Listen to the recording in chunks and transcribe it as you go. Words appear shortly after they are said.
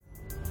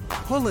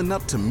Pulling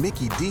up to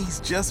Mickey D's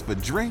just for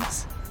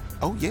drinks?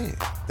 Oh yeah,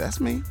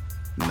 that's me.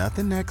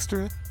 Nothing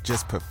extra,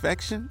 just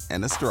perfection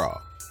and a straw.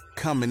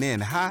 Coming in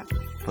hot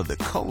for the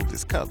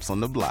coldest cups on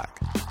the block.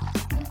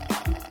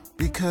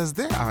 Because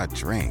there are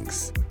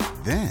drinks.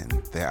 Then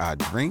there are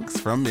drinks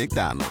from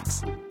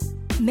McDonald's.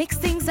 Mix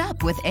things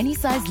up with any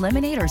size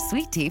lemonade or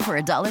sweet tea for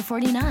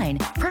 $1.49.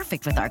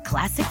 Perfect with our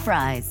classic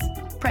fries.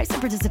 Price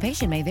and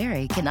participation may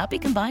vary. Cannot be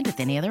combined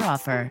with any other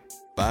offer.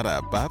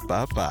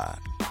 Ba-da-ba-ba-ba.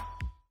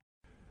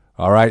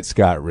 All right,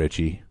 Scott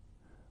Richey.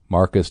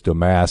 Marcus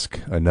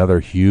Domask,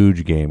 another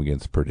huge game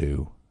against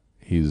Purdue.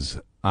 He's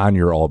on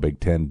your All Big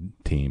Ten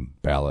team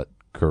ballot,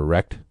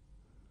 correct?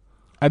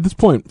 At this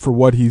point, for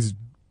what he's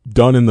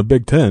done in the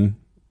Big Ten,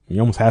 he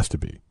almost has to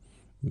be.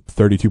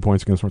 32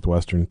 points against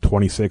Northwestern,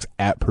 26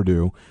 at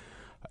Purdue.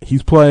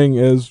 He's playing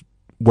as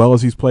well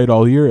as he's played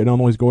all year, and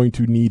Illinois is going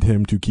to need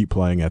him to keep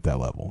playing at that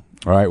level.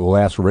 All right, we'll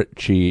ask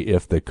Richey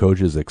if the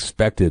coaches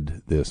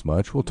expected this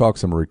much. We'll talk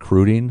some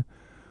recruiting.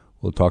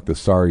 We'll talk the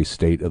sorry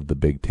state of the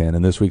Big Ten.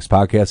 In this week's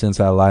podcast,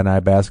 Inside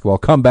Illini Basketball.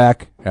 Come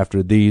back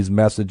after these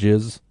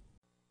messages.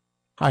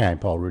 Hi, I'm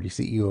Paul Rudy,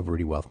 CEO of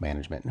Rudy Wealth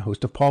Management and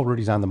host of Paul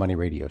Rudy's On the Money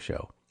radio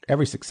show.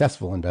 Every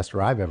successful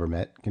investor I've ever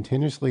met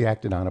continuously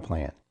acted on a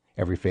plan.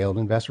 Every failed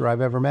investor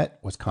I've ever met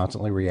was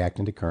constantly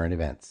reacting to current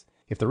events.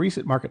 If the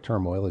recent market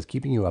turmoil is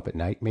keeping you up at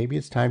night, maybe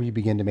it's time you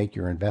begin to make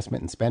your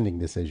investment and spending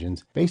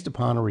decisions based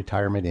upon a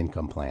retirement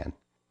income plan.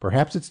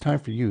 Perhaps it's time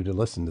for you to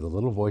listen to the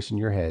little voice in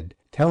your head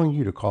telling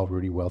you to call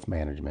Rudy Wealth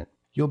Management.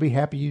 You'll be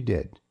happy you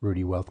did.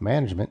 Rudy Wealth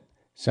Management,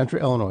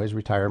 Central Illinois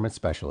Retirement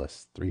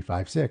Specialist,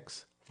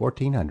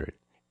 356-1400.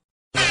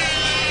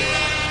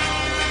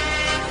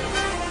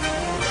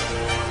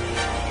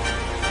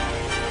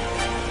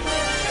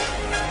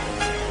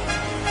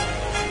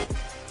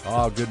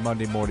 Oh, good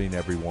Monday morning,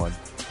 everyone.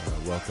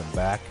 Welcome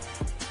back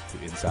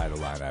to Inside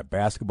Illini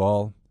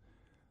Basketball.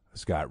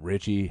 Scott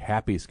Richey,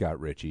 happy Scott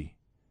Richey,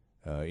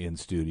 in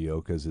studio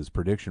because his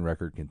prediction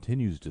record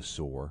continues to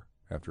soar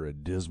after a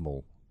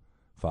dismal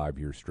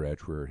 5-year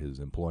stretch where his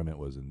employment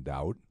was in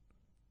doubt.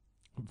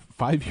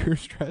 5-year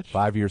stretch?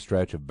 5-year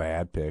stretch of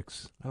bad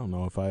picks. I don't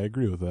know if I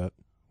agree with that.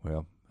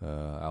 Well,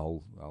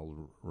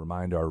 I'll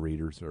remind our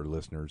readers or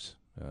listeners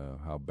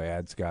how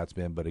bad Scott's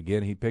been. But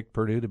again, he picked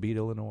Purdue to beat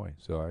Illinois,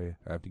 so I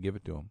have to give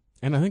it to him.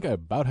 And I think I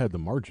about had the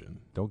margin.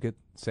 Don't get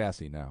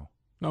sassy now.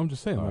 No, I'm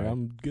just saying, All right.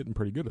 I'm getting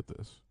pretty good at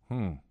this.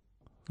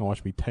 Don't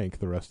watch me tank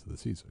the rest of the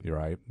season. You're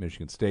right.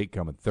 Michigan State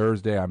coming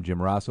Thursday. I'm Jim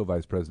Rosso,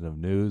 Vice President of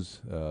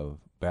News,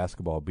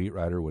 basketball beat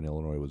writer when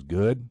Illinois was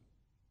good.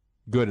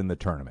 Good in the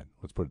tournament.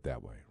 Let's put it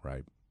that way,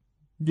 right?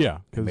 Yeah.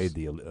 It made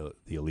the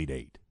Elite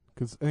Eight.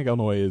 Because I think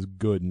Illinois is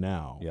good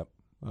now. Yep.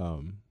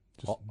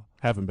 Just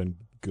haven't been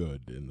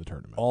good in the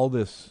tournament. All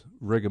this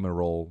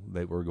rigmarole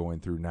that we're going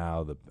through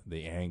now,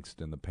 the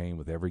angst and the pain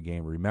with every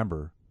game,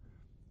 remember,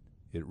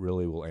 it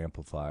really will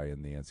amplify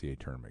in the NCAA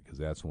tournament because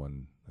that's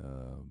when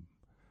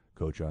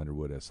Coach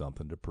Underwood has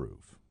something to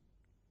prove.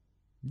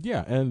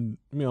 Yeah, and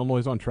I mean, Illinois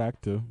is on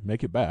track to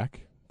make it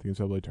back to the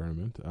NCAA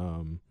tournament.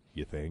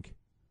 You think?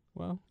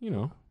 Well,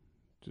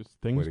 just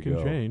things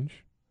can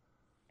change.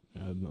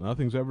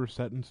 Nothing's ever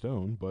set in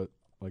stone, but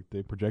like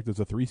they project as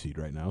a 3 seed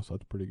right now, so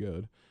that's pretty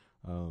good.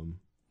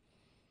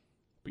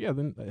 But yeah,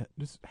 then they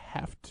just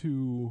have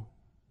to.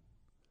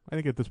 I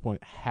think at this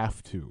point,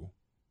 have to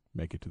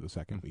make it to the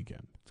second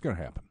weekend. It's going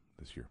to happen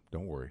this year.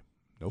 Don't worry.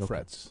 No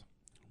frets.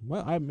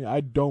 Well, I mean,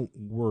 I don't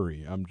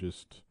worry. I'm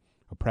just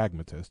a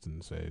pragmatist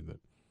and say that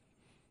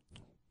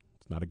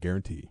it's not a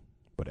guarantee,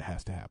 but it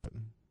has to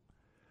happen.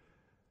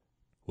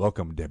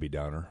 Welcome, Debbie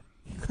Downer.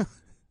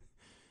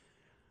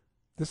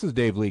 This is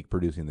Dave Leake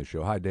producing the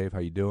show. Hi, Dave. How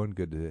you doing?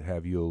 Good to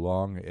have you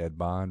along. Ed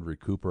Bond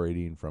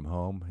recuperating from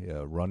home,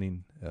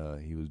 running.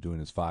 He was doing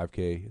his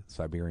 5K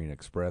Siberian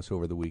Express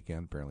over the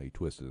weekend. Apparently, he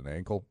twisted an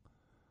ankle.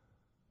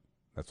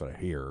 That's what I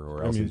hear,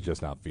 or else he's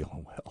just not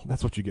feeling well.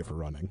 That's what you get for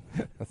running.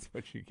 That's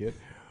what you get.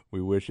 We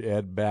wish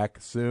Ed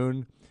back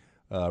soon.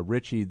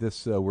 Richie,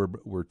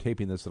 we're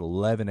taping this at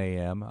 11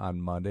 a.m.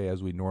 on Monday,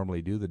 as we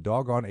normally do. The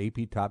doggone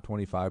AP Top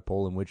 25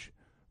 poll in which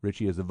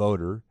Richie is a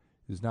voter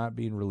is not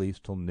being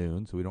released till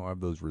noon, so we don't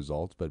have those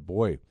results. But,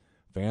 boy,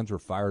 fans were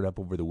fired up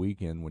over the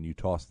weekend when you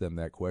tossed them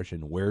that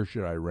question, where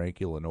should I rank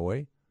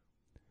Illinois?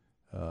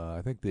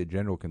 I think the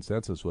general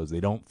consensus was they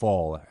don't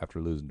fall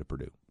after losing to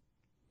Purdue.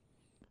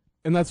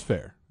 And that's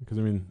fair, because,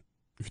 I mean,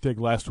 if you take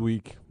last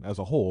week as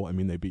a whole, I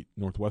mean, they beat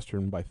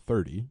Northwestern by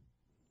 30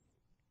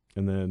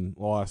 and then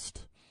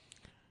lost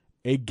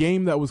a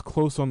game that was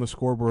close on the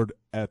scoreboard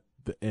at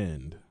the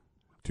end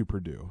to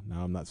Purdue.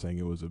 Now, I'm not saying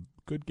it was a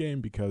good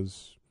game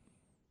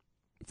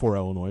for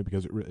Illinois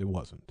because it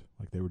wasn't.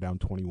 Like, they were down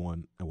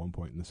 21 at one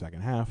point in the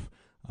second half,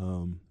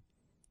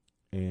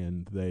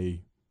 and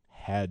they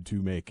had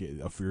to make it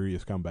a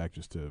furious comeback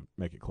just to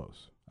make it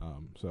close.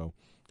 So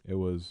it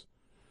was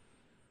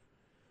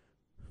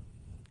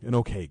an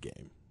okay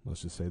game.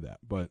 Let's just say that.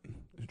 But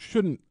it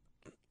shouldn't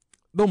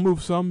 – they'll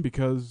move some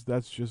because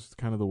that's just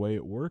kind of the way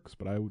it works,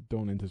 but I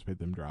don't anticipate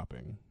them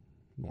dropping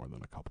more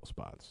than a couple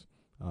spots.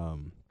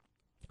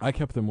 I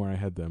kept them where I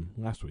had them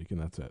last week, and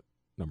that's at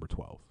number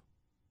 12.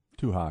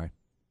 Too high.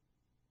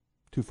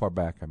 Too far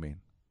back, I mean.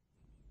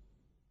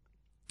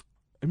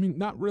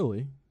 Not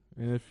really.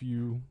 And if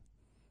you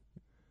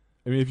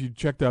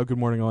checked out Good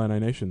Morning Illini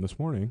Nation this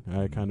morning,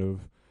 I kind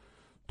of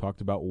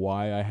talked about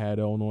why I had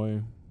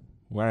Illinois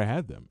where I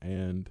had them.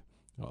 And,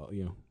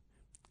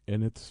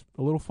 and it's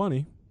a little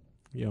funny.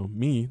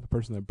 Me, the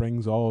person that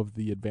brings all of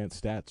the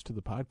advanced stats to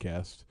the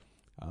podcast,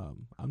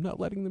 I'm not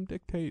letting them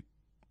dictate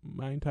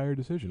my entire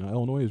decision.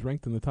 Illinois is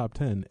ranked in the top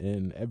 10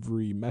 in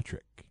every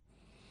metric.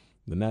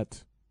 The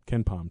net,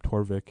 Ken Pom,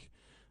 Torvik,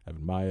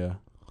 Evan Maya,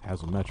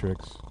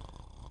 Haslametrics.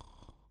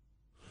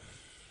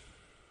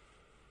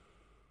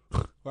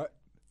 What?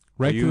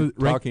 Are you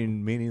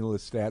talking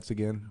meaningless stats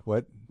again?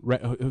 What?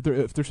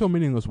 If they're so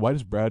meaningless, why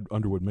does Brad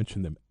Underwood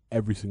mention them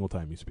every single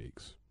time he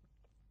speaks?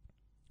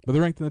 But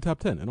they're ranked in the top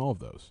 10 in all of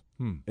those.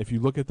 If you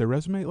look at their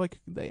resume,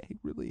 they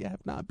really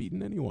have not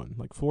beaten anyone.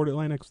 Like Florida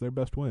Atlantic's their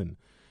best win.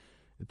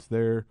 It's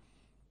their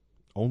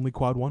only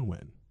quad 1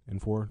 win in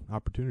 4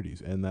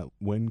 opportunities, and that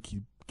win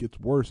gets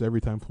worse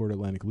every time Florida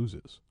Atlantic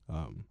loses.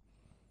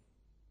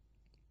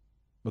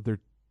 But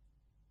they're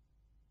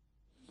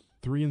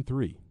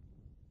 3-3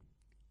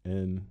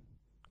 in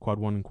quad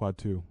 1 and quad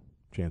 2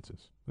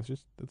 chances.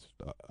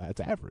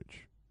 That's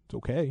average. It's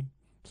okay.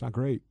 It's not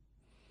great.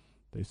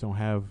 They just don't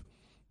have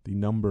the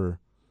number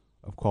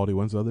of quality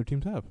wins that other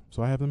teams have.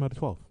 So I have them at a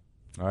 12.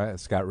 All right.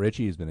 Scott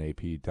Richey has been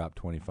AP top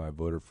 25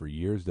 voter for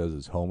years, does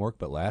his homework,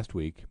 but last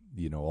week,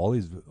 all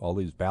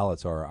these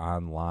ballots are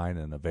online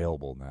and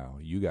available now.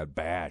 You got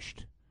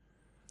bashed.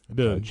 I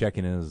did.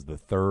 Checking in as the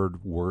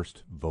 3rd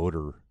worst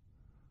voter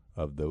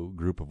of the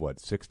group of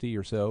 60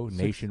 or so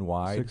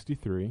nationwide.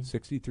 63.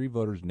 63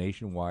 voters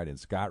nationwide, and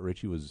Scott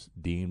Richey was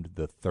deemed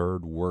the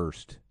 3rd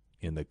worst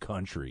in the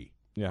country.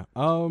 Yeah.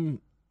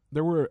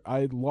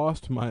 I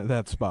lost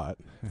that spot,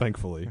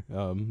 thankfully.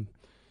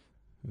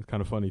 It's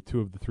kind of funny.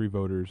 2 of the 3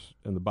 voters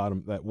in the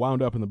bottom that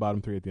wound up in the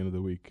bottom 3 at the end of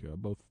the week,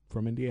 both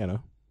from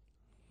Indiana.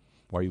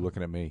 Why are you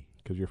looking at me?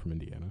 Because you're from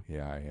Indiana.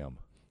 Yeah, I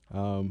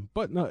am.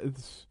 But no,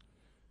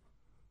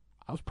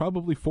 I was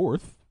probably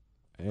 4th,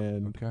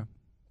 and okay.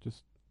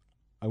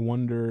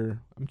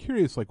 I'm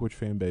curious, which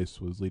fan base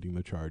was leading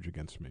the charge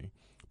against me.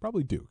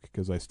 Probably Duke,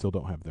 because I still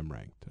don't have them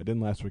ranked. I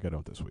didn't last week. I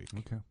don't this week.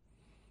 Okay.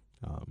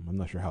 I'm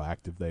not sure how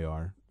active they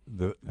are.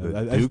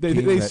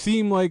 They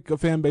seem like a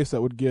fan base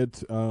that would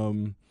get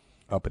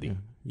uppity.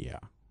 Yeah,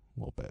 a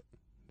little bit.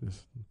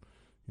 Just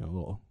a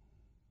little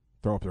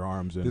throw up their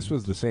arms. This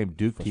was the same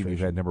Duke team you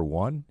had number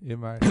 1,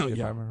 if I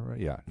remember right.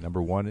 Yeah,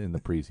 number 1 in the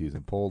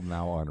preseason. Polled,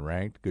 now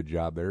unranked. Good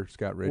job there,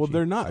 Scott Richey. Well,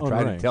 they're not unranked.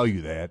 I tried to tell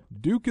you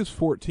that. Duke is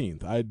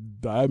 14th.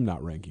 I'm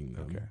not ranking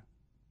them. Okay.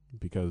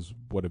 Because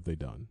what have they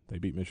done? They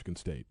beat Michigan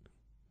State,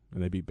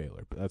 and they beat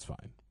Baylor, but that's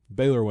fine.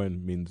 Baylor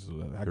win means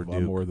a heck of a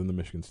lot more than the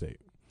Michigan State.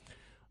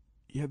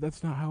 Yeah,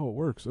 that's not how it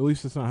works. At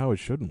least it's not how it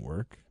shouldn't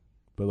work.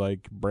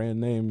 But, brand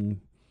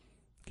name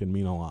can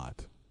mean a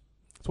lot.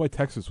 That's why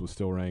Texas was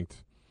still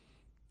ranked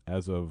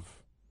as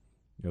of,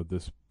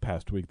 this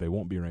past week. They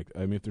won't be ranked.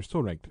 If they're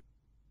still ranked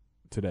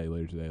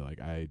later today,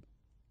 I'm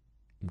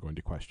going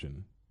to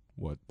question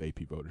what the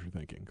AP voters are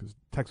thinking, because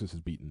Texas has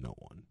beaten no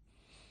one.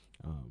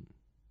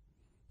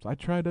 So I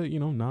try to,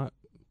 not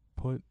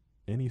put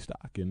any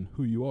stock in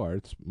who you are.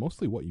 It's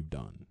mostly what you've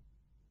done.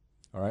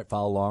 All right,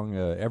 follow along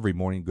every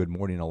morning. Good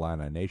Morning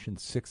Illini Nation,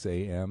 6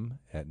 a.m.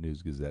 at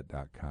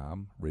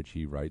newsgazette.com.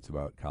 Richie writes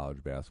about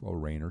college basketball,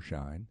 rain or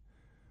shine.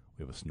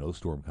 We have a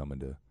snowstorm coming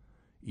to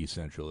East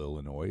Central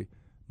Illinois.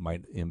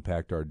 Might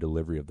impact our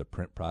delivery of the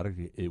print product.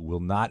 It will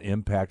not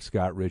impact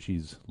Scott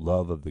Richey's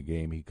love of the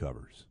game he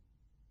covers.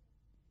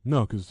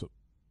 No, because,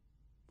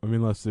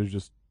 unless there's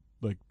just,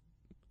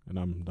 and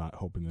I'm not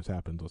hoping this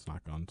happens, let's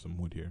knock on some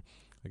wood here.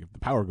 If the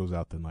power goes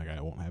out, then, I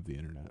won't have the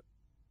internet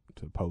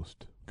to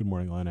post Good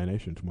Morning Illini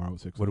Nation tomorrow at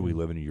 6 What do we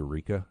live in,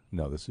 Eureka?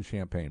 No, this is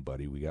Champaign,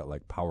 buddy. We got,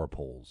 power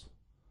poles.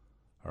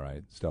 All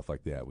right, stuff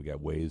like that. We got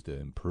ways to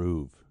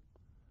improve,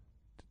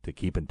 to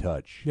keep in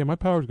touch. Yeah, my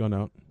power's gone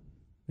out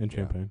in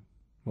Champaign.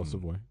 Most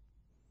of the way.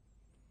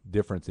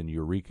 Difference in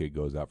Eureka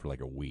goes out for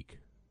a week.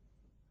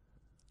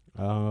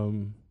 Not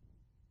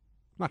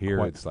Here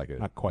quite, it's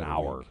an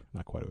hour. Week.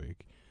 Not quite a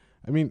week.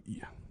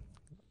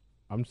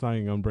 I'm just not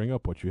even going to bring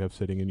up what you have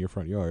sitting in your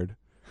front yard,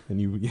 and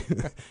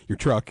your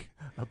truck,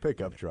 a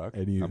pickup truck,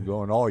 and I'm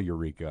going all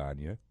Eureka on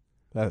you.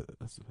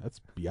 That's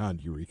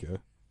beyond Eureka.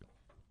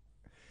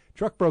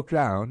 Truck broke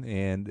down,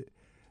 and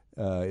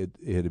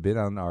it had been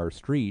on our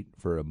street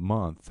for a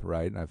month,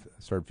 right? And I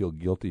started to feel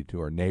guilty to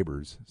our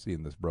neighbors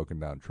seeing this broken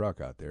down truck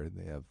out there.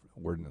 They have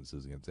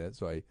ordinances against that,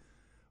 so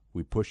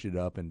we pushed it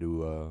up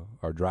into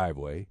our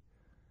driveway,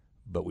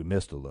 but we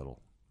missed a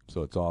little.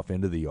 So it's off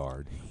into the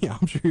yard. Yeah,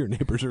 I'm sure your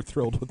neighbors are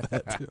thrilled with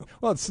that, too.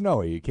 Well, it's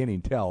snowy. You can't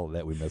even tell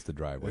that we missed the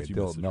driveway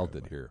until it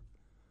melted here.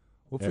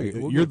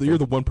 You're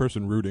the one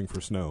person rooting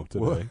for snow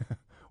today.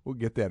 We'll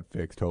get that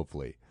fixed,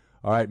 hopefully.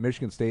 All right,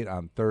 Michigan State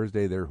on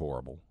Thursday, they're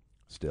horrible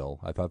still.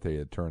 I thought they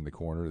had turned the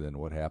corner. Then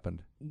what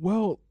happened?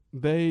 Well,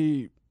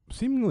 they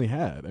seemingly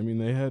had.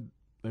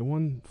 They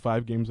won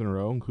 5 games in a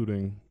row,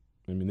 including,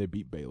 they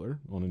beat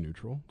Baylor on a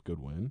neutral. Good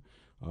win.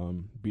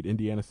 Beat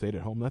Indiana State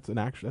at home. That's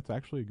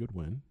actually a good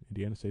win.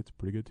 Indiana State's a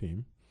pretty good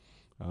team.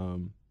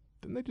 Then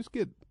they just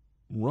get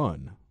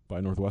run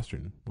by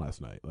Northwestern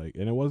last night,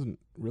 and it wasn't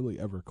really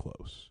ever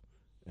close.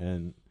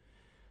 And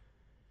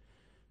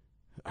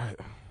I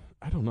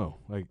don't know.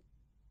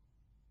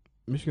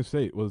 Michigan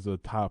State was a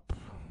top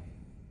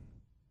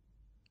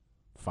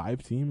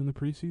 5 team in the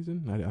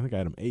preseason. I think I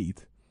had them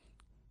 8,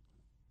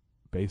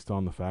 based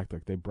on the fact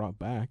that they brought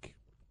back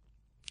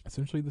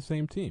essentially the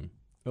same team.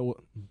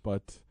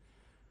 But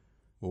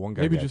one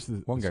guy maybe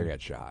one guy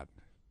got shot.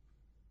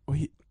 Well,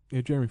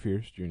 Jeremy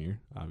Fierce Jr.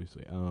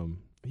 obviously.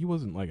 He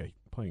wasn't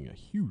playing a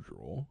huge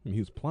role. I mean,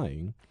 he was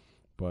playing,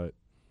 but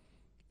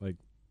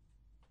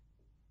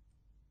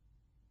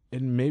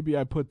and maybe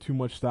I put too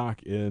much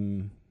stock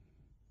in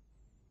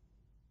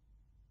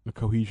the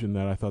cohesion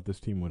that I thought this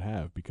team would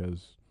have,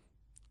 because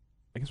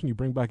I guess when you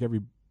bring back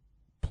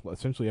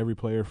essentially every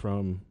player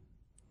from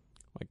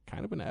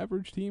kind of an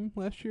average team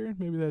last year,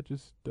 maybe that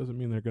just doesn't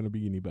mean they're going to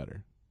be any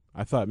better.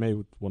 I thought maybe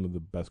with one of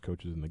the best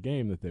coaches in the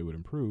game that they would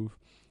improve.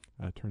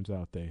 Turns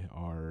out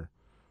they're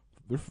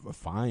a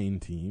fine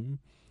team,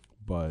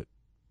 but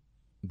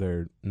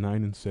they're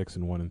 9-6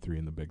 and 1-3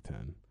 in the Big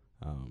Ten.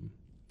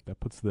 That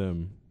puts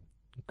them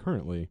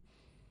currently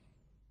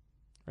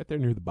right there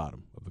near the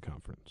bottom of the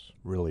conference.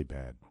 Really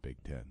bad Big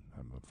Ten,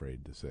 I'm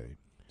afraid to say.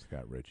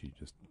 Scott Richey,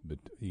 but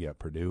you got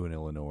Purdue and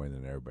Illinois, and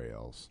then everybody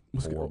else.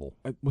 Horrible.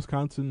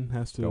 Wisconsin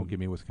has to. Don't give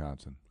me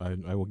Wisconsin.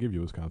 I will give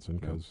you Wisconsin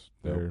because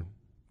they're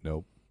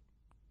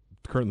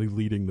currently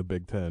leading the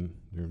Big Ten.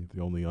 They're the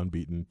only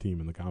unbeaten team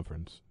in the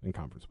conference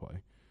play.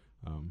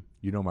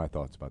 You know my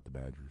thoughts about the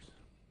Badgers.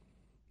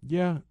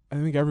 Yeah, I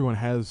think everyone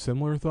has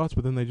similar thoughts,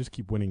 but then they just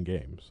keep winning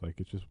games.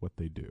 It's just what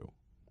they do.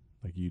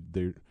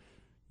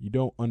 You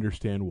don't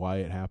understand why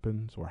it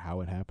happens or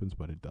how it happens,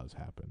 but it does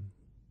happen.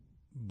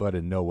 But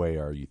in no way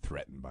are you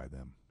threatened by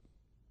them.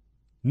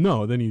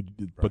 No, then you.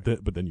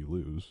 Right. But then you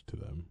lose to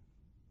them.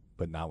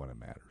 But not when it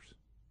matters.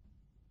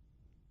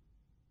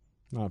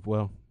 Not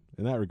well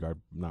in that regard.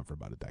 Not for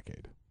about a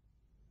decade.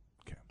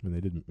 Okay. I mean,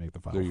 they didn't make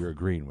the final. So you're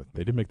agreeing with me.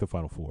 They did make the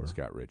Final Four.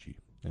 Scott Richey.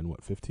 And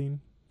 15?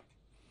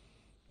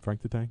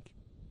 Frank the Tank.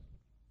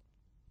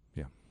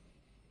 Yeah.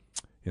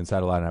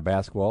 Inside Illini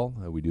Basketball.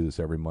 We do this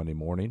every Monday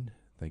morning.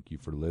 Thank you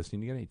for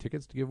listening. You got any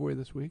tickets to give away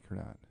this week or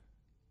not?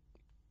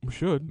 We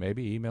should.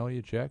 Maybe email you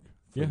a check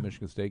for the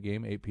Michigan State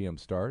game, 8 p.m.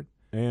 start.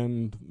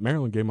 And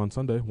Maryland game on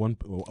Sunday.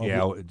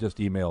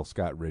 Just email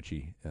Scott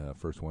Richey,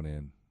 first one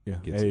in. Yeah,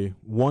 a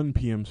 1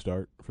 p.m.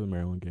 start for the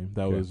Maryland game.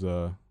 That was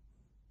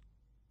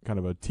kind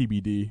of a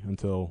TBD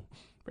until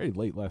very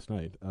late last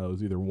night. It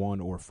was either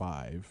 1 or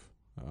 5.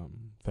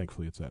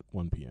 Thankfully, it's at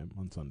 1 p.m.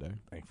 on Sunday.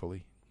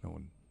 Thankfully.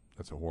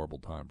 That's a horrible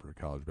time for a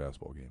college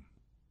basketball game.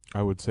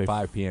 I would say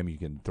 5 p.m. you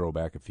can throw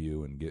back a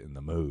few and get in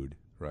the mood,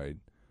 right?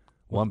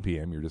 1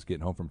 p.m. you're just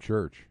getting home from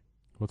church.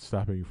 What's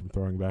stopping you from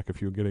throwing back a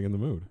few and getting in the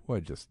mood? Well,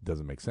 it just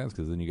doesn't make sense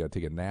because then you got to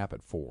take a nap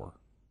at 4.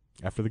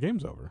 After the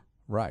game's over.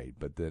 Right,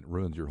 but that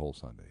ruins your whole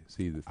Sunday.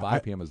 See, the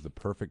 5 p.m. is the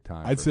perfect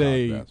time I'd for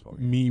say college basketball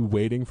game. Me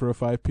waiting for a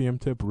 5 p.m.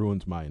 tip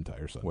ruins my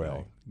entire Sunday.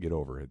 Well, get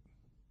over it.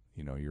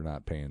 You're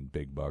not paying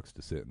big bucks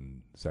to sit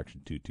in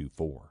Section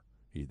 224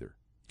 either.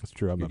 That's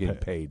true. You're getting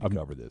paid to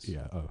cover this.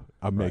 Yeah,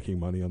 I'm making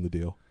money on the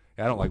deal.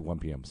 I don't like 1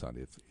 p.m.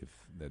 Sunday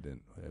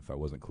if I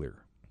wasn't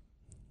clear.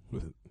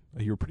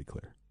 You were pretty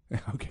clear.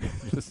 Okay,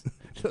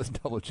 just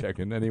double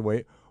checking.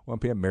 Anyway, 1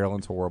 p.m.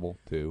 Maryland's horrible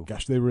too.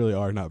 Gosh, they really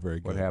are not very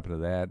good. What happened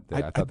to that?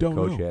 I thought the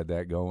coach had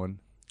that going.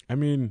 I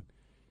mean,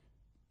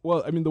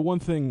 the one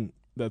thing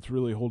that's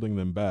really holding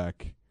them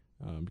back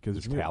because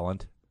it's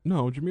talent.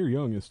 No, Jameer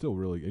Young is still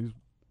he's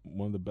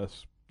one of the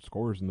best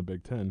scorers in the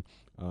Big Ten.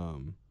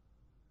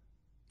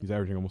 He's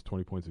averaging almost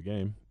 20 points a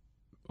game,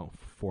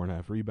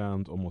 4.5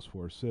 rebounds, almost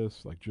 4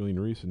 assists. Julian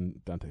Reese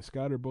and Dante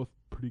Scott are both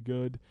pretty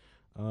good.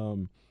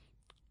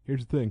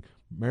 Here's the thing.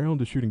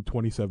 Maryland is shooting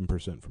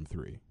 27% from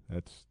 3.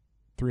 That's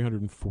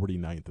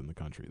 349th in the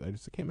country. They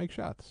just can't make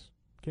shots.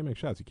 Can't make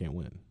shots, you can't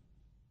win.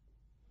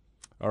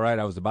 All right,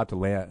 I was about to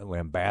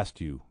lambast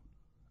you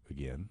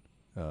again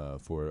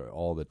for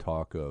all the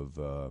talk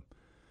of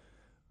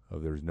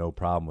there's no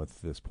problem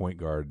with this point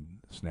guard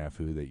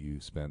snafu that you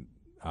spent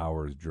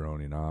hours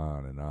droning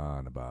on and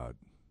on about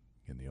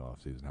in the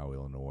offseason, how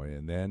Illinois.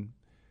 And then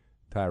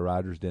Ty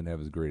Rodgers didn't have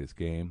his greatest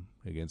game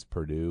against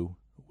Purdue,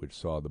 which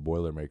saw the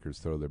Boilermakers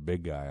throw their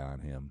big guy on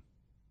him.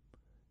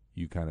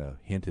 You kind of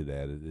hinted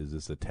at it. Is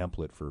this a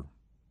template for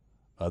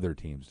other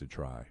teams to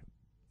try?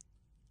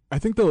 I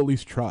think they'll at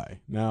least try.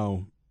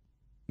 Now,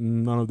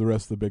 none of the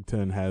rest of the Big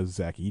Ten has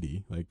Zach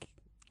Edey.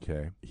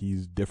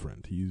 He's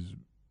different. He's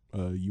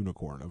a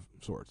unicorn of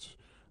sorts.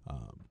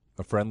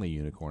 A friendly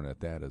unicorn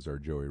at that, as our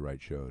Joey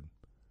Wright showed.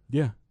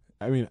 Yeah.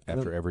 I mean,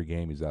 after every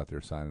game, he's out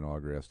there signing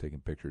autographs, taking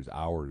pictures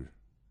hours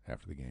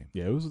after the game.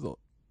 Yeah, it was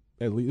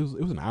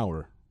an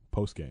hour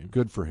post game.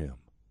 Good for him.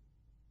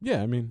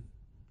 Yeah, I mean,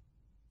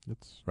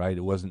 it's right.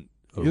 It wasn't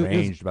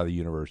arranged by the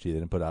university. They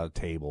didn't put out a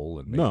table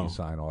and make you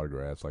sign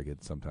autographs like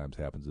it sometimes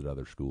happens at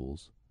other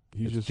schools.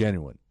 It's just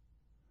genuine.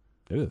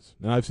 It is.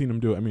 Now I've seen him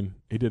do it. I mean,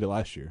 he did it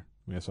last year.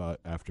 I saw it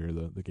after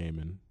the game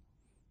in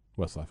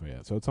West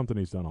Lafayette. So it's something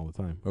he's done all the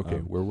time. Okay,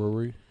 where were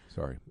we?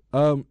 Sorry.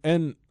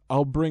 And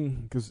I'll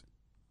bring, because,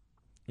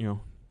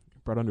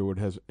 Brett Underwood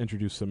has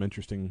introduced some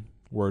interesting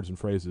words and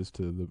phrases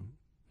to the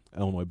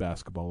Illinois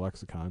basketball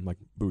lexicon, like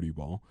booty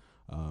ball.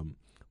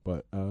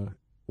 But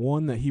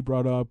one that he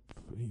brought up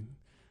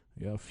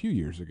a few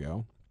years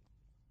ago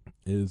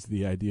is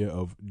the idea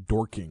of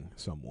dorking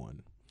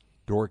someone.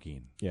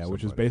 Dorking. Yeah, somebody.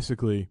 Which is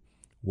basically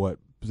what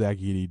Zach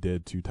Edey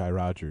did to Ty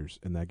Rodgers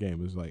in that game.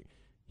 It was like,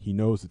 he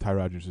knows that Ty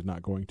Rodgers is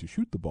not going to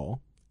shoot the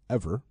ball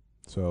ever,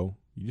 so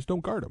you just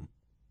don't guard him.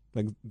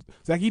 Like,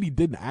 Zach Edey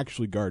didn't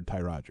actually guard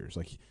Ty Rodgers.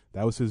 Like,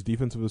 that was his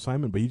defensive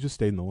assignment, but he just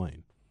stayed in the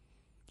lane.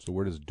 So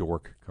where does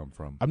dork come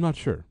from? I'm not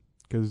sure,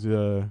 because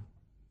I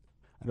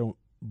don't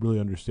really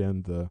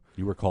understand the...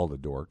 You were called a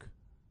dork,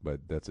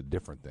 but that's a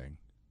different thing.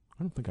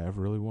 I don't think I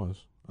ever really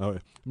was. I mean,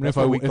 that's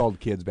why we called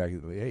kids back,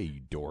 hey,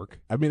 you dork.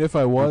 I mean, if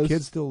I was... Do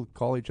kids still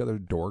call each other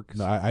dorks?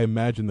 No, I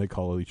imagine they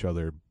call each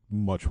other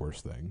much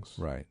worse things.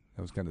 Right.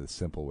 That was kind of the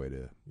simple way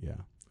to... Yeah.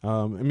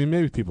 I mean,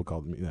 maybe people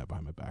called me that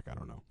behind my back. I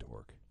don't know.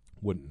 Dork.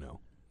 Wouldn't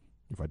know.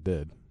 If I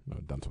did, I would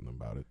have done something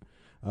about it.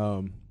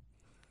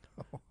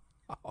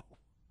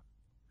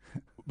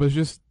 But it's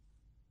just...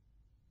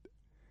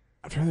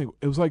 I'm trying to think.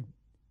 It was like...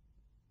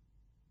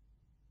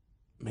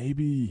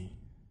 Maybe...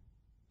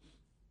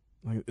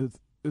 Like,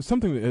 it's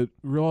something that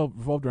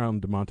revolved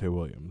around DeMonte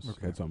Williams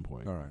at some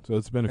point. All right. So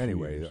it's been a few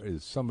Anyway, years.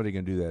 is somebody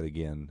going to do that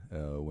again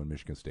when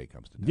Michigan State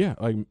comes to town? Yeah,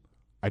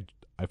 like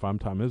if I'm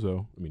Tom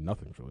Izzo, I mean,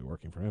 nothing's really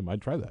working for him.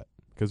 I'd try that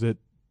because it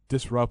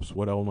disrupts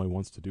what Illinois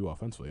wants to do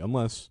offensively,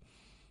 unless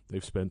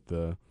they've spent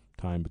the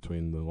time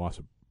between the loss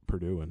of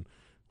Purdue and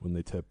when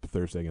they tip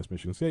Thursday against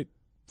Michigan State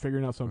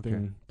figuring out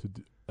something to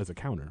do as a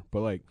counter.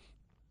 But, like...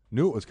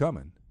 Knew it was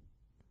coming.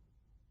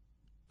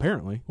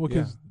 Apparently. Well,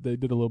 because they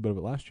did a little bit of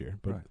it last year.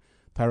 But right.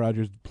 Ty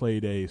Rodgers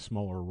played a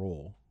smaller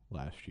role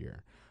last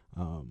year.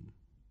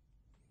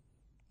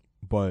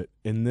 But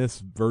in this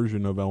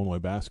version of Illinois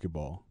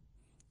basketball,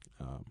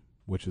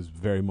 which is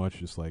very much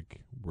just like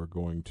we're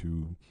going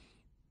to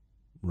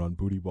run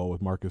booty ball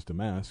with Marcus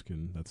Domask,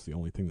 and that's the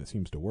only thing that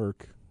seems to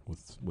work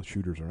with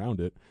shooters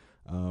around it.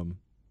 When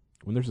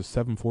there's a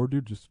 7'4"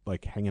 dude just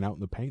like hanging out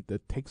in the paint,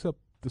 that takes up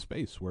the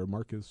space where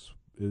Marcus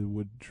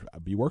would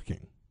be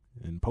working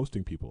and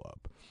posting people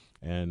up,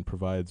 and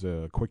provides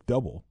a quick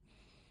double.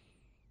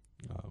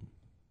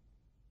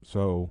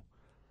 So,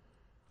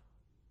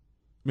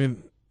 I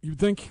mean, you'd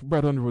think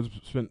Brett Underwood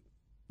spent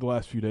the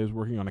last few days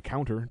working on a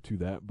counter to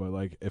that, but,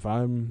 like, if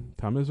I'm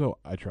Tom Izzo,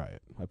 I try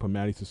it. I put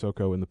Matty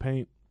Sissoko in the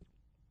paint.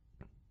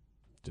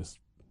 Just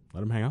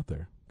let him hang out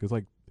there. Because,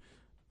 like,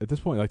 at this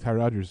point, like, Ty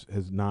Rodgers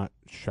has not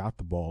shot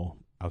the ball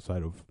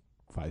outside of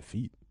 5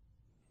 feet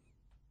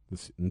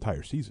this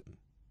entire season.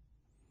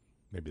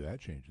 Maybe that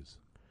changes.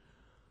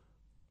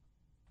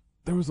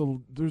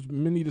 There's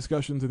many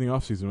discussions in the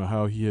offseason about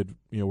how he had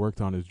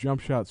worked on his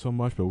jump shot so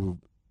much, but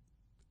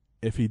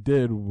if he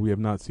did, we have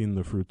not seen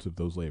the fruits of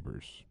those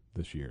labors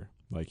this year.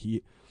 Like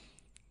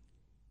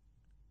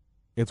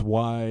it's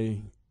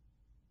why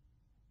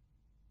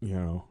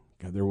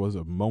there was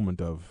a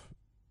moment of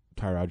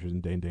Ty Rodgers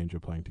and Dane Danger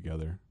playing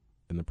together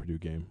in the Purdue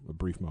game, a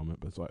brief moment,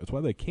 but it's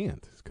why they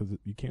can't. It's because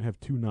you can't have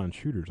two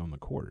non-shooters on the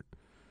court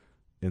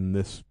in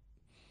this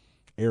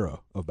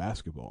era of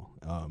basketball.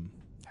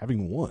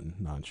 Having one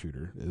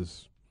non-shooter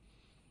is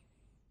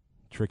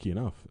tricky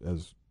enough,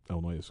 as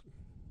Illinois has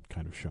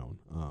kind of shown.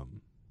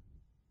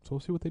 So we'll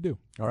see what they do.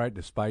 All right,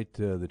 despite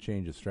the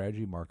change of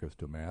strategy, Marcus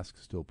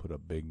Domask still put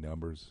up big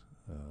numbers,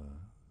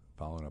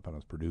 following up on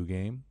his Purdue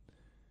game,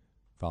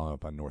 following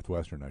up on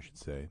Northwestern, I should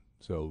say.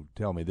 So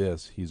tell me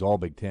this, he's all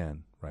Big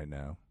Ten right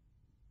now,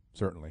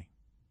 certainly.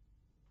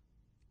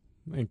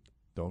 Would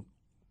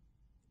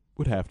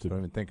have to. Don't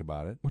even think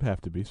about it. Would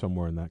have to be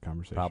somewhere in that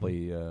conversation.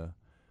 Probably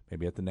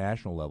maybe at the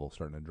national level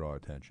starting to draw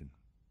attention.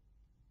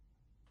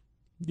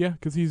 Yeah,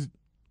 because he's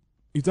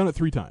done it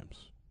 3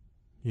 times.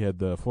 He had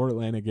the Florida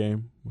Atlantic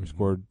game, where he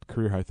scored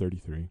career-high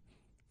 33.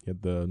 He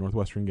had the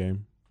Northwestern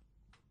game,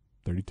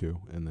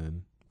 32, and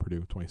then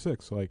Purdue,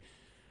 26. So, like,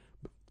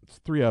 it's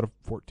 3 out of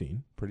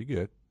 14. Pretty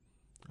good.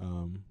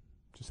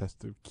 Just has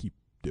to keep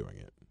doing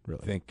it,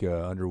 really. Think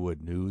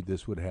Underwood knew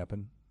this would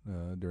happen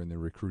during the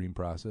recruiting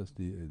process?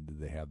 Did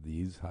they have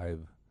these high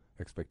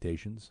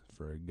expectations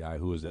for a guy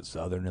who was at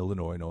Southern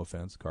Illinois, no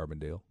offense,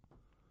 Carbondale?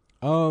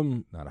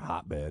 Not a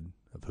hotbed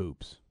of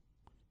hoops.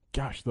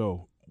 Gosh,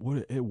 though,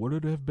 would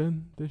it have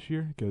been this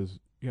year? Because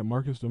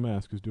Marcus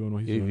Domask is doing what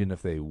he's doing. Even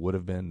if they would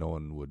have been, no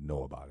one would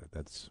know about it.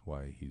 That's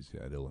why he's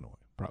at Illinois.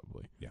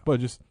 Probably. Yeah. But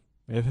just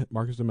if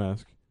Marcus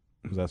Domask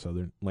was at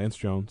Southern, Lance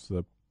Jones,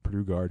 the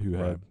Purdue guard who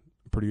had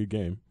a pretty good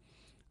game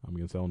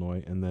against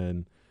Illinois, and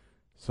then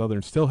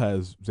Southern still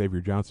has Xavier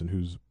Johnson,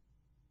 who's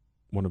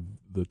one of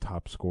the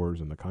top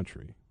scorers in the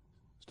country.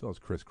 Still has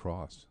Chris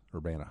Cross,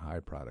 Urbana High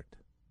product.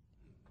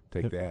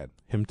 Take that.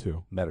 Him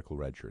too. Medical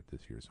redshirt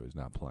this year, so he's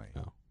not playing.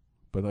 No.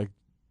 But, like,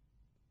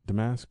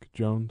 Domask,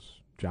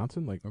 Jones,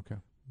 Johnson, like, okay.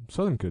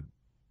 Southern could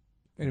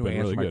Anyway,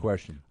 answer my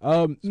question.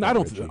 No, I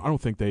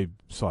don't think they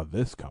saw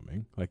this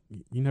coming. Like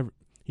he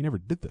never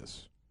did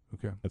this.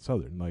 Okay. At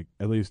Southern, like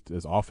at least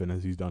as often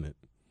as he's done it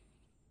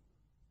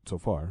so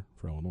far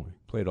for Illinois.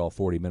 Played all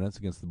 40 minutes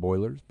against the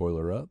Boilers.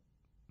 Boiler up.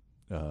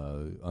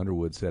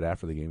 Underwood said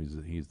after the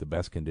game he's the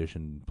best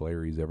conditioned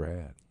player he's ever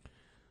had.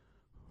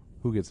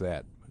 Who gets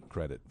that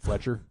credit?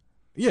 Fletcher?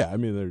 Yeah, I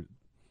mean,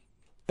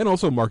 and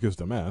also Marcus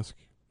Domask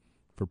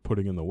for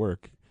putting in the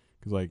work,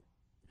 because like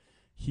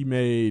he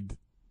made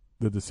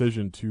the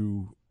decision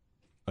to,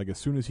 like, as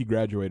soon as he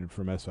graduated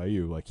from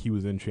SIU, like he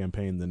was in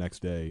Champaign the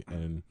next day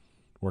and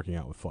working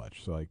out with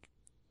Fletch. So like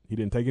he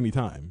didn't take any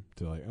time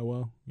to like, oh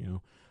well, you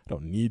know, I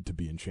don't need to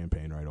be in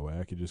Champaign right away.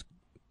 I could just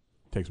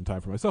take some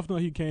time for myself. No,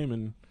 he came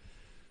and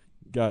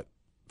got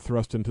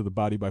thrust into the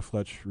body by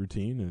Fletch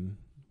routine,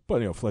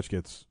 but you know, Fletch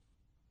gets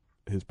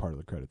his part of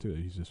the credit too.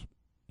 He's just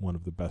one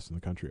of the best in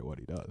the country at what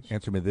he does.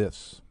 Answer me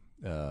this: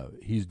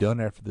 he's done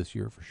after this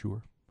year for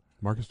sure.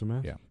 Marcus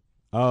Domask? Yeah.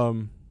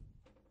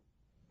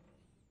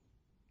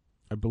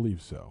 I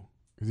believe so.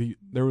 Because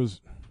there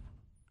was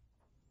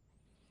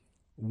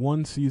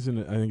one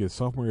season, I think his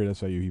sophomore year at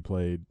SIU, he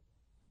played.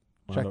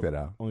 Check that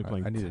out. Only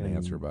playing I need 10 an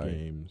answer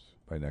games.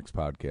 by next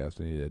podcast.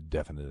 I need a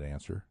definite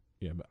answer.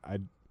 Yeah,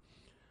 but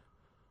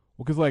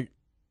because like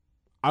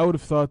I would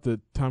have thought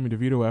that Tommy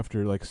DeVito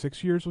after like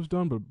 6 years was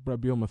done, but Brett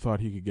Bielema thought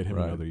he could get him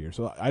another year.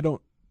 So I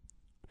don't.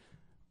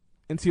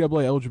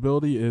 NCAA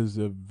eligibility is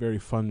a very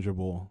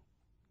fungible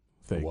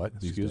thing. What?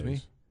 These Excuse days.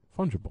 me?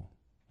 Fungible.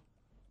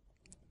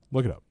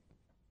 Look it up.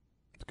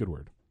 It's a good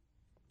word.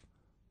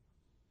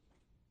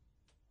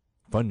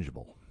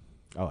 Fungible.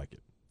 I like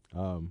it.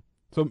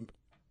 So,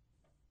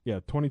 yeah,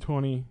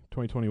 2020,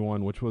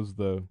 2021, which was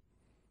the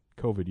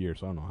COVID year,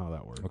 so I don't know how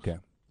that works. Okay.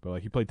 But,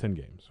 like, he played 10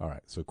 games. All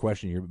right. So,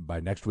 question: by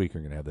next week,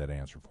 you're going to have that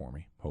answer for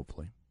me,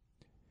 hopefully.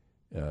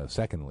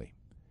 Secondly,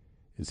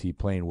 is he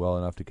playing well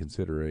enough to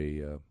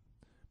consider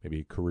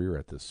maybe a career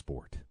at this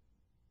sport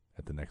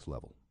at the next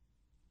level?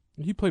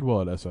 He played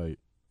well enough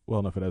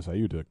at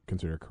SIU to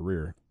consider a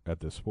career at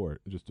this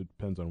sport. It just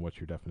depends on what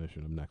your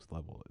definition of next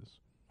level is.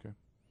 Okay.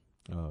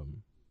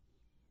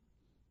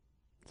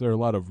 There are a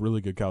lot of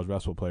really good college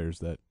basketball players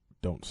that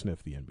don't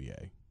sniff the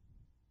NBA.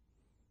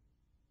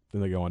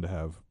 Then they go on to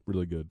have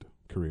really good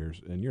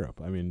careers in Europe.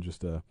 I mean,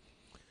 just to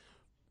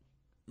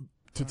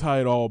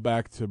tie it all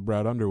back to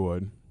Brad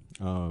Underwood,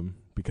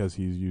 because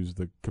he's used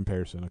the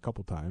comparison a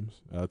couple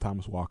times.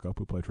 Thomas Walkup,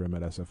 who played for him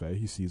at SFA,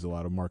 he sees a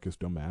lot of Marcus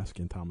Domask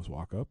in Thomas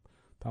Walkup.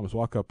 Thomas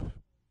Walkup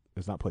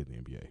has not played in the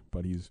NBA,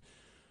 but he's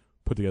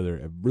put together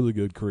a really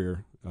good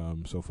career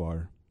so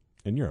far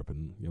in Europe.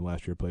 And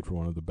last year played for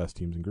one of the best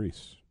teams in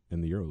Greece in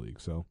the EuroLeague.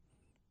 So,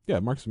 yeah,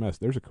 Marcus Domask,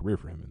 there's a career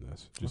for him in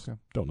this. Just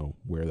don't know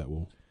where that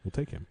will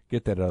take him.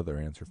 Get that other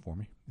answer for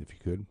me, if you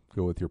could.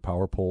 Go with your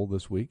power poll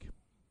this week.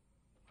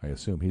 I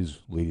assume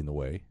he's leading the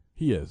way.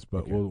 He is,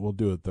 but we'll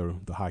do it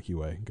the hockey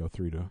way. Go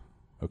 3-1.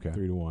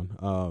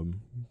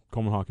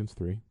 Coleman Hawkins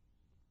 3,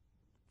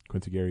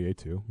 Quincy Guerrier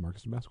 2,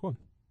 Marcus Domask 1.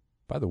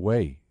 By the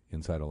way,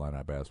 Inside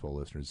Illini Basketball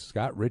listeners,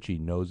 Scott Richey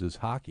knows his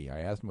hockey.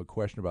 I asked him a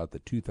question about the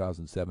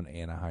 2007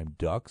 Anaheim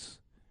Ducks,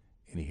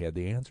 and he had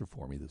the answer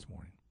for me this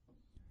morning.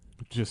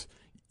 Just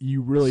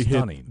you really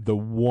Stunning. hit the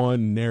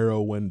one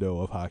narrow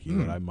window of hockey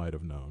that I might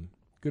have known.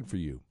 Good for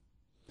you.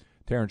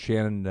 Terrence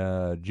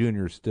Shannon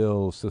Jr.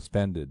 still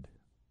suspended.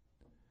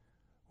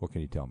 What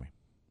can you tell me?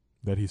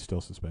 That he's still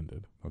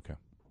suspended. Okay.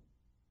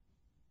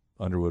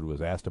 Underwood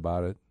was asked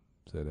about it.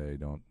 Said, "Hey,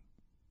 don't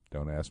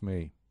ask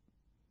me.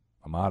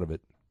 I'm out of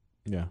it."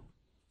 Yeah,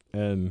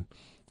 and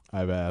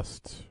I've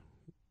asked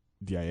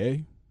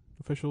DIA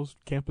officials,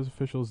 campus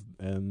officials,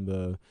 and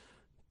the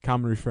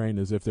common refrain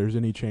is if there's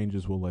any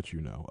changes, we'll let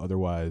you know.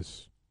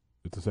 Otherwise,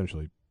 it's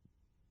essentially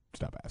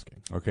stop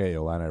asking. Okay,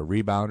 Illini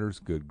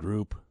rebounders, good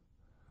group.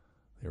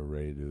 They were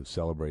ready to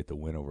celebrate the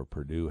win over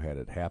Purdue. Had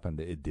it happened,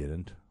 it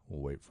didn't.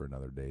 We'll wait for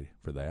another day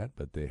for that.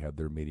 But they have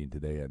their meeting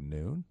today at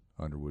noon.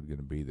 Underwood going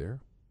to be there.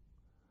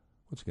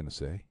 What's he going to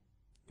say?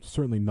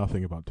 Certainly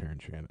nothing about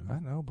Terrence Shannon. I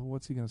know, but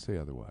what's he going to say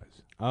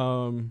otherwise?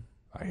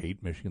 I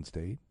hate Michigan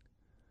State.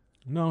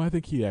 No, I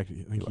think he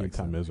and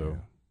Tom them, Izzo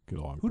get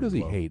along. Who does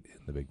he well. hate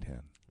in the Big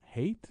Ten?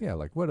 Hate? Yeah,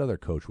 like what other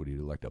coach would he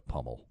like to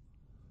pummel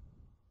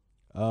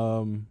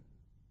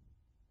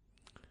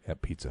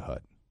at Pizza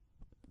Hut?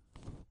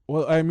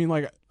 Well, I mean,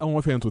 like,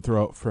 Illinois fans would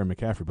throw out Fred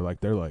McCaffrey, but like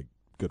they're like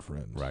good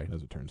friends, right?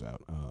 As it turns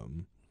out,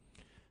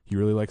 he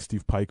really likes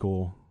Steve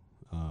Peichel.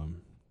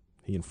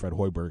 He and Fred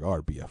Hoiberg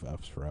are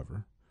BFFs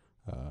forever.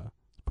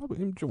 Probably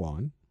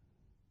Jawan.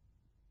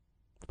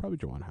 Probably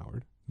Jawan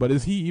Howard. But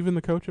is he even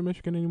the coach of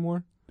Michigan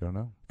anymore? Don't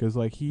know. Because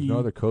like There's no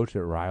other coach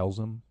that riles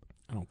him.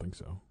 I don't think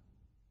so.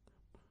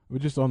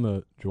 But just on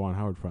the Jawan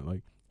Howard front,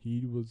 like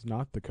he was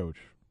not the coach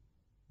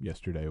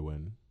yesterday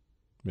when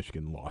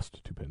Michigan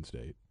lost to Penn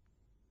State.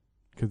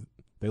 Because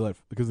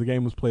the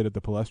game was played at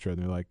the Palestra,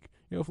 and they're like,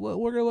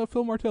 we're gonna let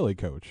Phil Martelli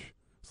coach.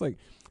 It's like,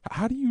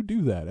 how do you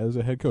do that as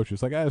a head coach?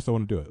 It's like, I just don't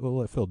want to do it. We'll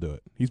let Phil do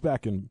it. He's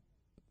back in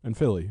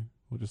Philly.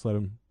 We'll just let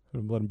him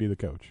be the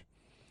coach.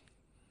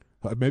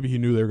 Maybe he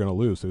knew they were going to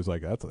lose, so he's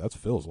like, that's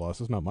Phil's loss.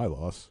 It's not my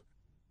loss.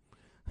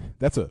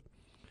 That's It's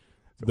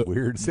a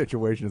weird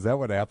situation. Is that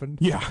what happened?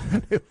 yeah.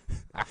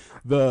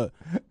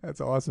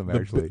 That's awesome,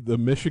 actually. The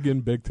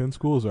Michigan Big Ten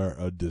schools are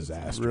a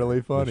disaster. It's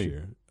really funny. This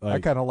year. I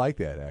kind of like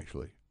that,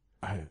 actually.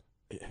 I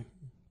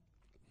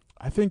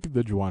think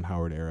the Juwan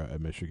Howard era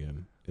at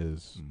Michigan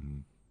is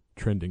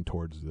trending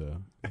towards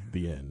the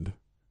end.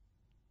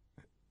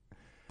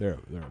 They're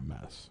a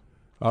mess.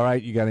 All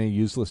right, you got any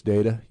useless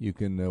data you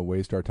can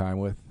waste our time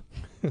with,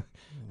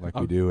 like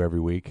we do every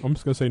week? I'm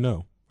just gonna say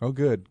no. Oh,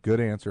 good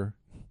answer.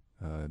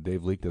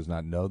 Dave Leake does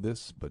not know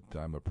this, but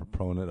I'm a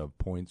proponent of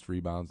points,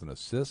 rebounds, and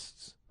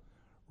assists.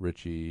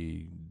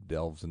 Richie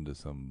delves into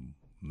some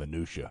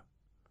minutia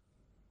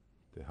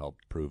to help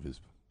prove his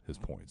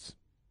points.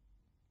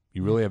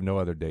 You really have no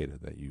other data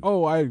that you...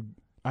 Oh, I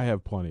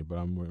have plenty,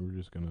 but we're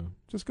just gonna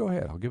just go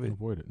ahead. I'll give it.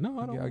 Avoid it. No,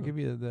 I don't. I'll give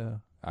you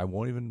the. I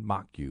won't even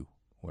mock you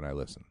when I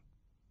listen.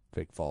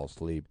 Fake fall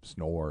asleep,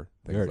 snore.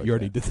 Things like you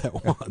already that. did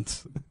that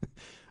once.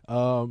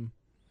 No,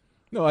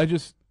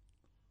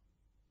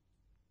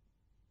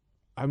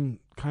 I'm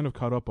kind of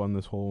caught up on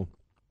this whole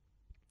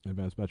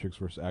advanced metrics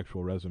versus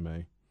actual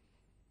resume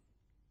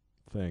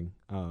thing.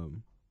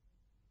 And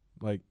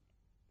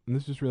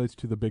this just relates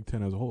to the Big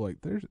Ten as a whole.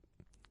 Like, there's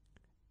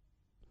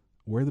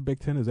where the Big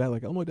Ten is at.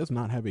 Like, Illinois does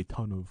not have a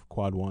ton of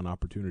quad one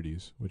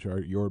opportunities, which are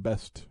your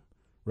best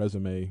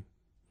resume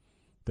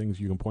things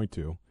you can point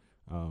to.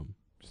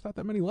 Just not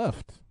that many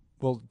left.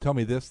 Well, tell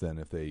me this then: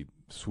 if they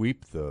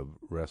sweep the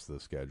rest of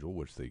the schedule,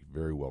 which they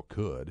very well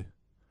could,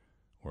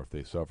 or if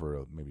they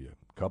suffer maybe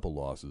a couple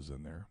losses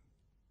in there,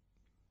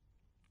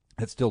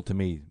 that still to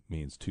me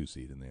means 2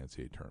 seed in the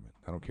NCAA tournament.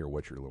 I don't care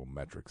what your little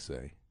metrics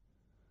say.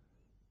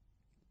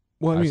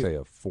 Well, I say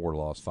a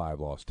 4-loss,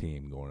 5-loss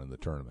team going in the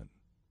tournament.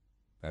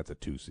 That's a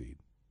 2 seed.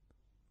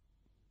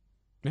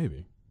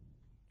 Maybe.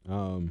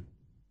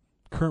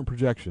 Current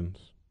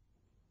projections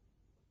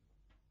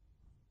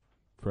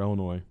for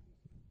Illinois: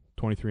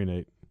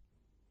 23-8,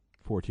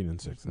 14-6 in the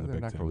Big Ten. They're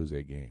not going to lose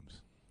 8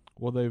 games.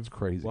 Well, they've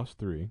crazy. lost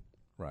 3.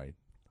 Right.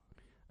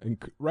 And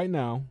right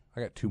now,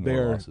 I got 2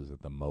 more losses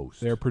at the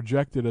most. They're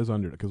projected as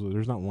underdogs because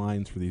there's not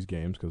lines for these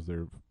games because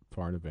they're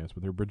far in advance.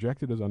 But they're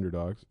projected as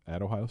underdogs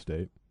at Ohio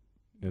State.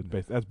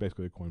 That's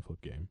basically a coin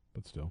flip game,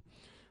 but still.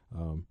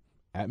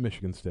 At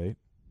Michigan State,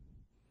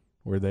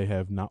 where they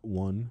have not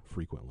won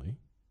frequently.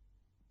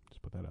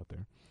 Just put that out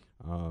there.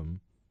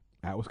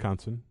 At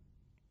Wisconsin,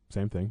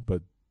 same thing,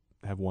 but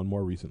have won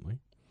more recently.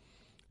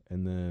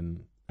 And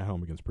then at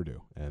home against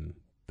Purdue. And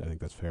I think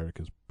that's fair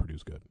because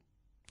Purdue's good.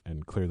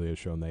 And clearly has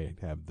shown they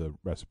have the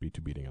recipe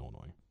to beating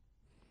Illinois.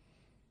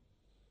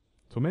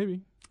 So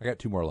maybe. I got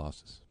 2 more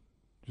losses.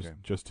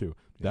 Just 2. Yeah.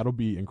 That'll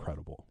be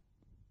incredible.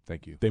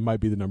 Thank you. They might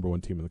be the number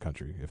 1 team in the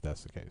country if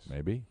that's the case.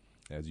 Maybe.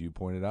 As you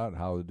pointed out,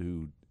 how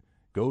to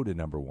go to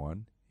number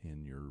 1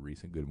 in your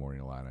recent Good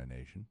Morning Illini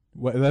Nation.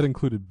 Well, that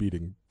included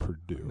beating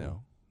Purdue.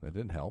 No, that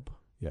didn't help.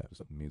 Yeah. It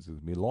means it's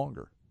going to be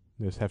longer.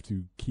 They just have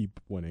to keep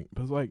winning.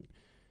 But it's like,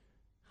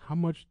 how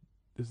much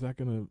is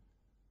the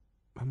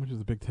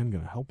Big Ten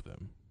going to help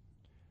them?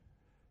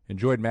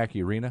 Enjoyed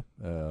Mackey Arena.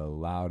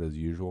 Loud as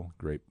usual.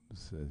 Great.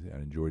 I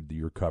enjoyed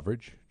your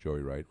coverage.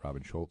 Joey Wright,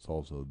 Robin Schultz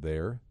also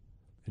there.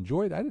 I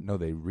didn't know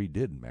they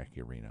redid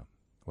Mackey Arena.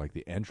 Like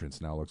the entrance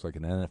now looks like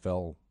an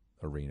NFL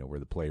arena where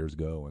the players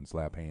go and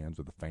slap hands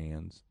with the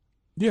fans.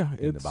 Yeah,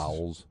 in the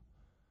bowels.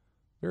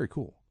 Very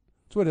cool.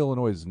 It's what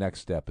Illinois'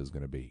 next step is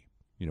going to be.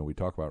 You know, we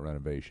talk about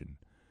renovation.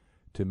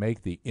 To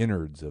make the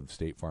innards of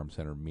State Farm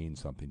Center mean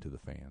something to the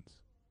fans.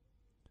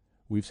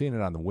 We've seen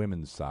it on the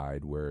women's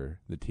side where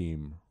the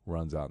team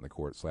runs out in the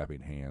court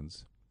slapping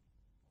hands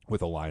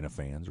with a line of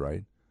fans,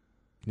 right?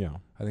 Yeah.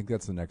 I think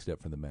that's the next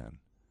step for the men.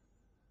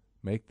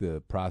 Make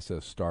the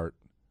process start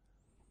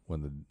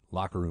when the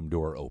locker room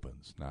door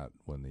opens, not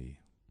when the...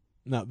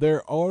 Now,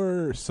 there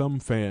are some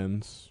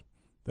fans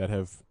that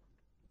have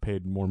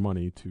paid more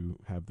money to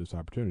have this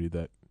opportunity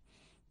that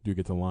do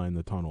get to line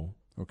the tunnel.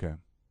 Okay.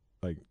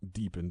 Like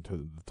deep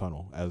into the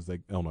tunnel as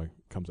Illinois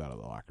comes out of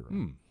the locker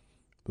room.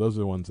 Those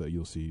are the ones that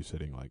you'll see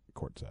sitting like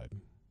courtside.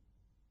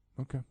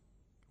 Okay.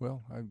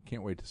 Well, I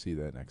can't wait to see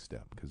that next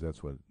step because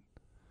that's what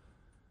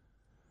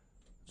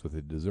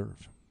they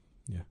deserve.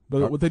 Yeah.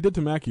 But what they did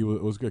to Mackey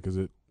was good because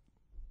it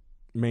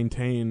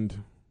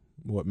maintained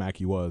what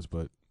Mackey was,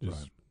 but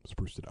just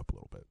spruced it up a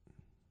little bit.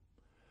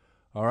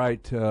 All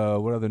right.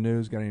 What other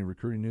news? Got any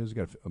recruiting news?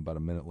 Got about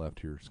a minute left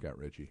here, Scott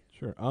Richey.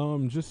 Sure.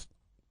 Just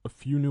a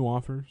few new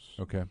offers.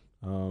 Okay.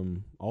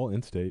 All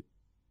in-state,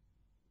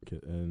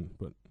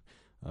 but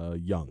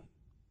young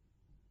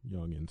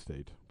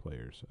in-state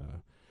players.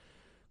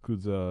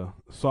 Includes a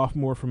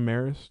sophomore from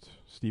Marist,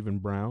 Stephen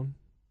Brown,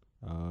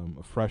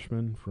 a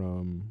freshman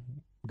from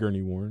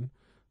Gurney Warren.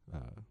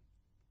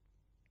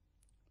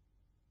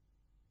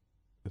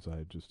 As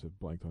I just have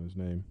blanked on his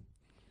name.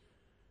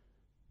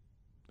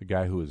 The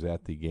guy who was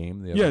at the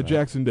game the other night?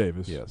 Jackson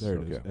Davis. Yes, there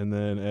it is. And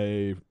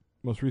then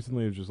most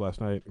recently, it was just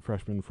last night, a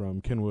freshman from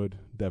Kenwood,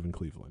 Devin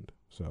Cleveland.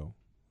 So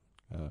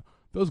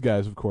those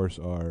guys, of course,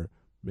 are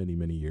many,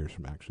 many years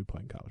from actually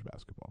playing college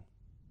basketball.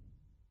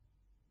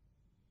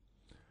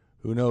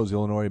 Who knows?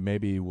 Illinois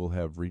maybe will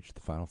have reached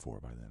the Final Four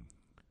by then.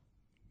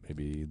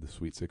 Maybe the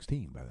Sweet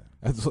 16 by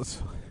then.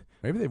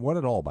 Maybe they've won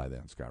it all by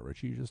then, Scott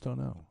Richey. You just don't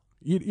know.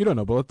 You don't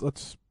know, but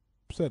let's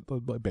set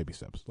like baby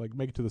steps. Like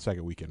make it to the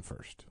second weekend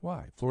first.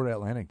 Why? Florida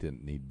Atlantic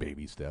didn't need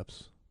baby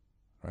steps,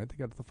 right? They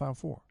got to the Final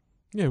Four.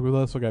 Yeah, well,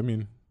 that's like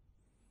I'm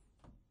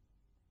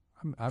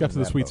got to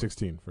the Sweet boat.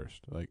 16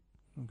 first. Like,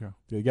 Okay.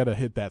 you got to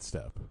hit that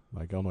step.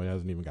 Like Illinois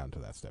hasn't even gotten to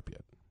that step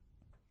yet.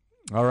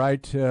 All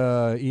right.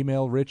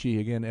 Email Richie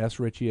again.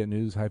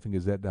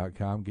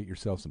 srichie@news-gazette.com. Get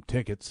yourself some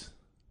tickets.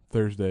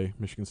 Thursday,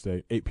 Michigan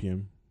State, 8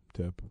 p.m.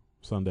 tip.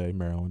 Sunday,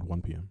 Maryland,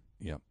 1 p.m.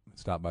 Yep.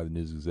 Stop by the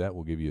News Gazette.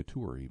 We'll give you a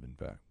tour, even, in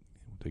fact.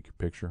 We'll take your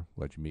picture,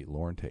 let you meet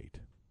Lauren Tate.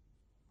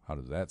 How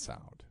does that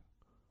sound?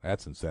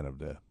 That's incentive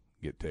to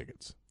get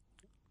tickets.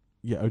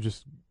 Yeah,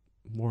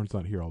 Lauren's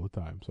not here all the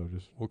time, so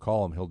We'll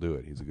call him. He'll do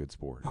it. He's a good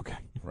sport. Okay.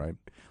 Right?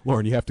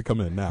 Lauren, you have to come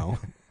in now.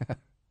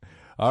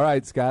 All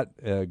right, Scott.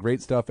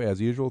 Great stuff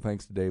as usual.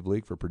 Thanks to Dave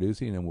Leake for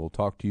producing, and we'll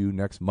talk to you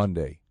next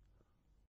Monday.